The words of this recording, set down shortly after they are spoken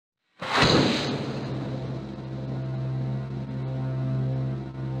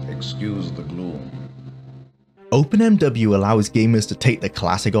excuse the gloom. OpenMW allows gamers to take the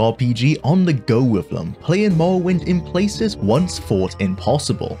classic RPG on the go with them, playing Morrowind in places once thought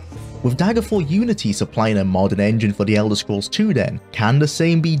impossible. With Daggerfall Unity supplying a modern engine for the Elder Scrolls 2 then, can the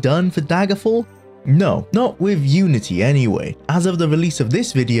same be done for Daggerfall? No, not with Unity anyway. As of the release of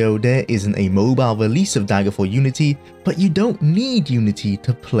this video, there isn't a mobile release of Daggerfall Unity, but you don't need Unity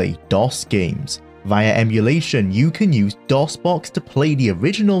to play DOS games. Via emulation, you can use DOSBox to play the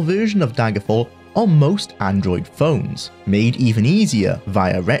original version of Daggerfall on most Android phones, made even easier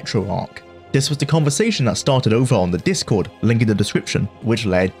via Retroarch. This was the conversation that started over on the Discord, link in the description, which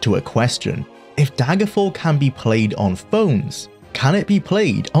led to a question. If Daggerfall can be played on phones, can it be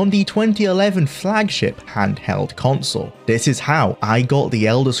played on the 2011 flagship handheld console? This is how I got the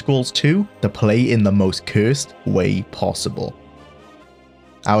Elder Scrolls 2 to play in the most cursed way possible.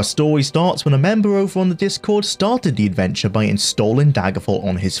 Our story starts when a member over on the Discord started the adventure by installing Daggerfall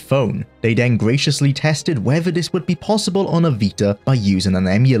on his phone. They then graciously tested whether this would be possible on a Vita by using an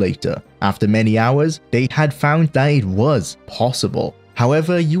emulator. After many hours, they had found that it was possible.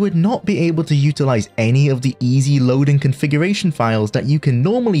 However, you would not be able to utilize any of the easy loading configuration files that you can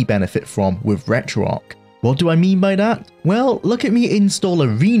normally benefit from with Retroarch. What do I mean by that? Well, look at me install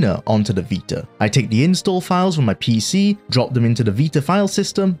Arena onto the Vita. I take the install files from my PC, drop them into the Vita file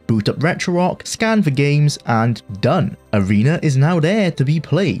system, boot up Retroarch, scan for games, and done. Arena is now there to be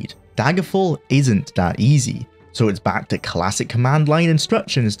played. Daggerfall isn't that easy, so it's back to classic command line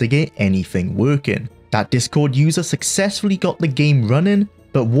instructions to get anything working. That Discord user successfully got the game running,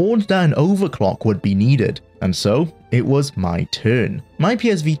 but warned that an overclock would be needed, and so it was my turn. My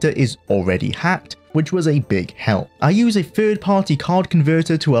PS Vita is already hacked, which was a big help. I use a third-party card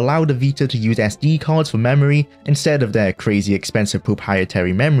converter to allow the Vita to use SD cards for memory instead of their crazy expensive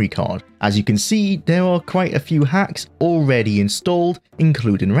proprietary memory card. As you can see, there are quite a few hacks already installed,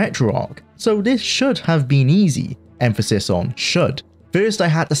 including Retroarch, so this should have been easy, emphasis on should. First, I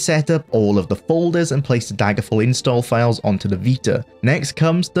had to set up all of the folders and place the Daggerfall install files onto the Vita. Next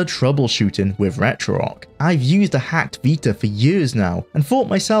comes the troubleshooting with Retroarch. I've used a hacked Vita for years now and thought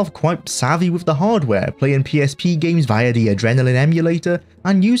myself quite savvy with the hardware, playing PSP games via the Adrenaline emulator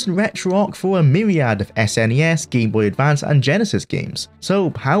and using Retroarch for a myriad of SNES, Game Boy Advance and Genesis games.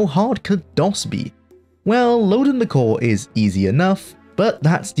 So how hard could DOS be? Well, loading the core is easy enough, but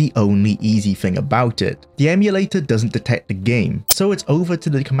that's the only easy thing about it. The emulator doesn't detect the game, so it's over to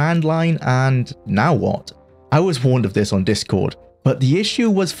the command line, and now what? I was warned of this on Discord, but the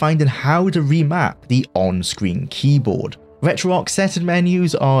issue was finding how to remap the on-screen keyboard. Retroarch setting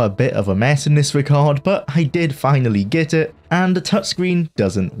menus are a bit of a mess in this regard, but I did finally get it, and the touchscreen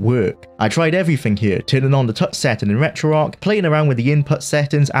doesn't work. I tried everything here, turning on the touch setting in Retroarch, playing around with the input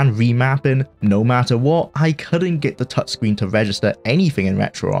settings and remapping. No matter what, I couldn't get the touchscreen to register anything in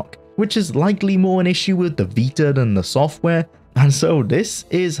Retroarch, which is likely more an issue with the Vita than the software. And so this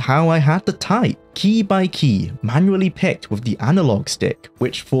is how I had to type, key by key, manually picked with the analog stick,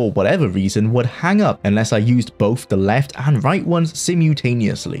 which for whatever reason would hang up unless I used both the left and right ones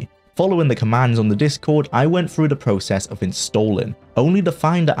simultaneously. Following the commands on the Discord, I went through the process of installing, only to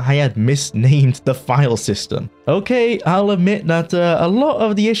find that I had misnamed the file system. Okay, I'll admit that a lot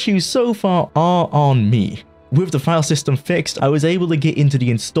of the issues so far are on me. With the file system fixed, I was able to get into the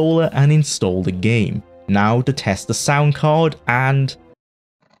installer and install the game. Now to test the sound card, and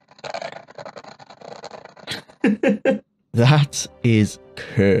that is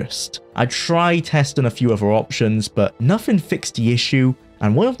cursed. I tried testing a few other options, but nothing fixed the issue,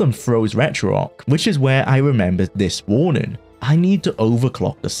 and one of them froze Retroarch, which is where I remembered this warning. I need to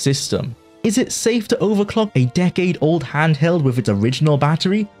overclock the system. Is it safe to overclock a decade-old handheld with its original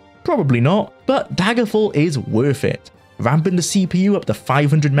battery? Probably not, but Daggerfall is worth it. Ramping the CPU up to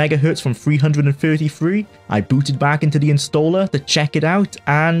 500 MHz from 333, I booted back into the installer to check it out,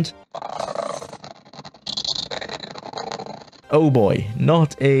 and oh boy,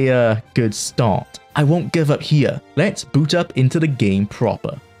 not a good start. I won't give up here. Let's boot up into the game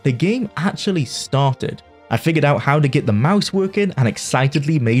proper. The game actually started. I figured out how to get the mouse working and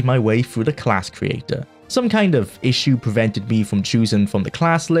excitedly made my way through the class creator. Some kind of issue prevented me from choosing from the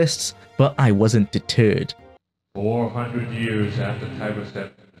class lists, but I wasn't deterred. 400 years after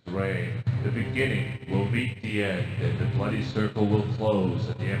Tiberception's reign, the beginning will meet the end, and the bloody circle will close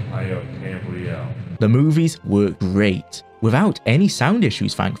at the Empire of Tamriel. The movies were great, without any sound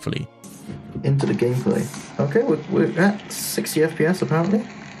issues thankfully. Into the gameplay. Okay, we're at 60 FPS apparently.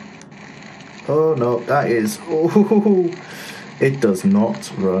 Oh no, that is... Oh, it does not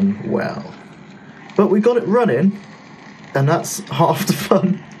run well. But we got it running, and that's half the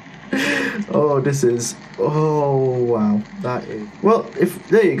fun. Oh this is... Oh, wow. That is... Well, if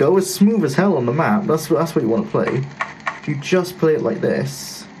there you go. It's smooth as hell on the map. That's what you want to play. If you just play it like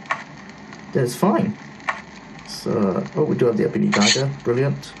this, then it's fine. So, oh, we do have the ebony dagger.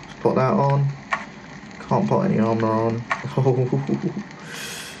 Brilliant. Let's put that on. Can't put any armor on. Oh.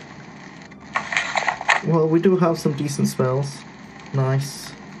 Well, we do have some decent spells.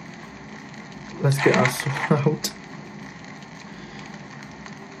 Nice. Let's get our sword out.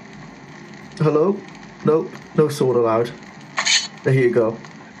 Hello? Nope, no sword allowed. There you go.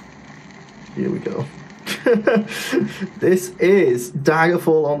 Here we go. This is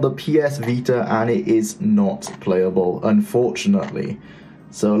Daggerfall on the PS Vita, and it is not playable, unfortunately.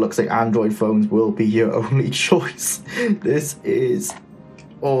 So it looks like Android phones will be your only choice. This is...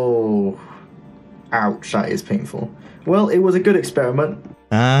 Oh... Ouch, that is painful. Well, it was a good experiment.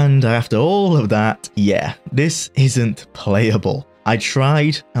 And after all of that, yeah, this isn't playable. I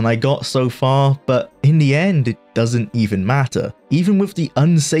tried and I got so far, but in the end it doesn't even matter. Even with the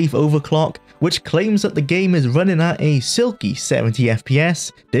unsafe overclock, which claims that the game is running at a silky 70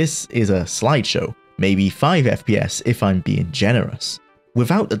 FPS, this is a slideshow, maybe 5 FPS if I'm being generous.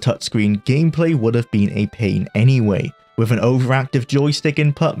 Without the touchscreen, gameplay would have been a pain anyway, with an overactive joystick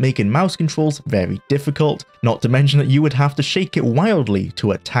input making mouse controls very difficult, not to mention that you would have to shake it wildly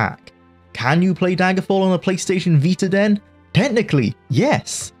to attack. Can you play Daggerfall on a PlayStation Vita then? Technically,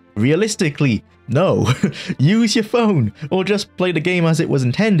 yes. Realistically, no. Use your phone, or just play the game as it was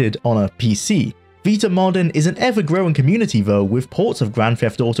intended on a PC. Vita modding is an ever-growing community though, with ports of Grand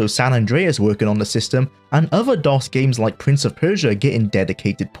Theft Auto San Andreas working on the system, and other DOS games like Prince of Persia getting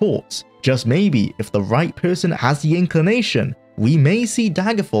dedicated ports. Just maybe, if the right person has the inclination, we may see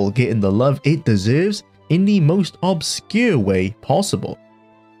Daggerfall getting the love it deserves in the most obscure way possible.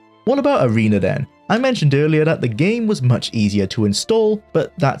 What about Arena then? I mentioned earlier that the game was much easier to install,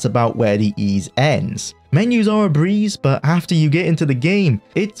 but that's about where the ease ends. Menus are a breeze, but after you get into the game,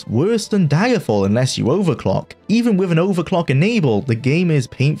 it's worse than Daggerfall unless you overclock. Even with an overclock enabled, the game is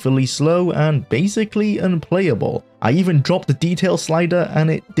painfully slow and basically unplayable. I even dropped the detail slider and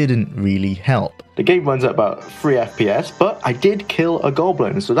it didn't really help. The game runs at about 3 FPS, but I did kill a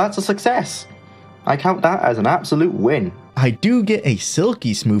goblin, so that's a success. I count that as an absolute win. I do get a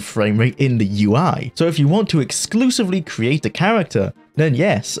silky smooth frame rate in the UI, so if you want to exclusively create a character, then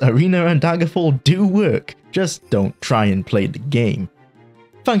yes, Arena and Daggerfall do work, just don't try and play the game.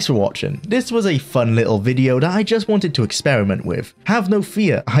 Thanks for watching. This was a fun little video that I just wanted to experiment with. Have no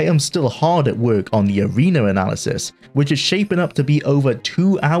fear, I am still hard at work on the Arena analysis, which is shaping up to be over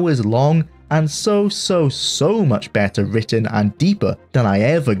 2 hours long and so much better written and deeper than I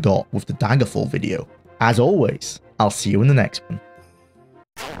ever got with the Daggerfall video. As always, I'll see you in the next one.